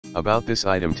About this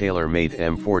item: TaylorMade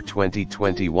M4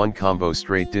 2021 combo,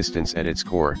 straight distance at its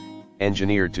core,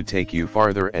 engineered to take you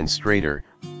farther and straighter,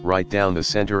 right down the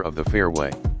center of the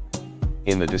fairway.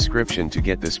 In the description to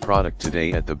get this product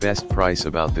today at the best price.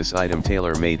 About this item: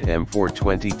 TaylorMade M4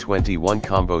 2021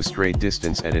 combo, straight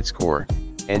distance at its core,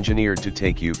 engineered to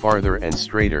take you farther and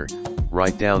straighter,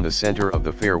 right down the center of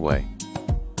the fairway.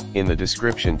 In the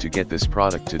description to get this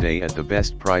product today at the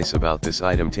best price. About this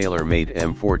item: TaylorMade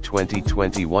M4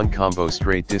 2021 combo,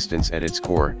 straight distance at its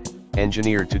core,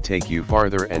 engineered to take you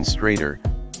farther and straighter,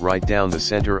 right down the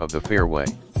center of the fairway.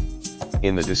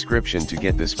 In the description to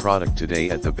get this product today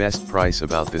at the best price.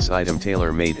 About this item: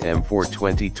 TaylorMade M4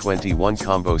 2021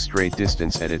 combo, straight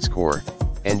distance at its core,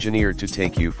 engineered to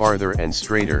take you farther and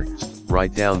straighter,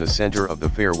 right down the center of the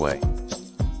fairway.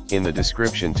 In the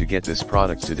description to get this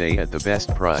product today at the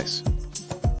best price.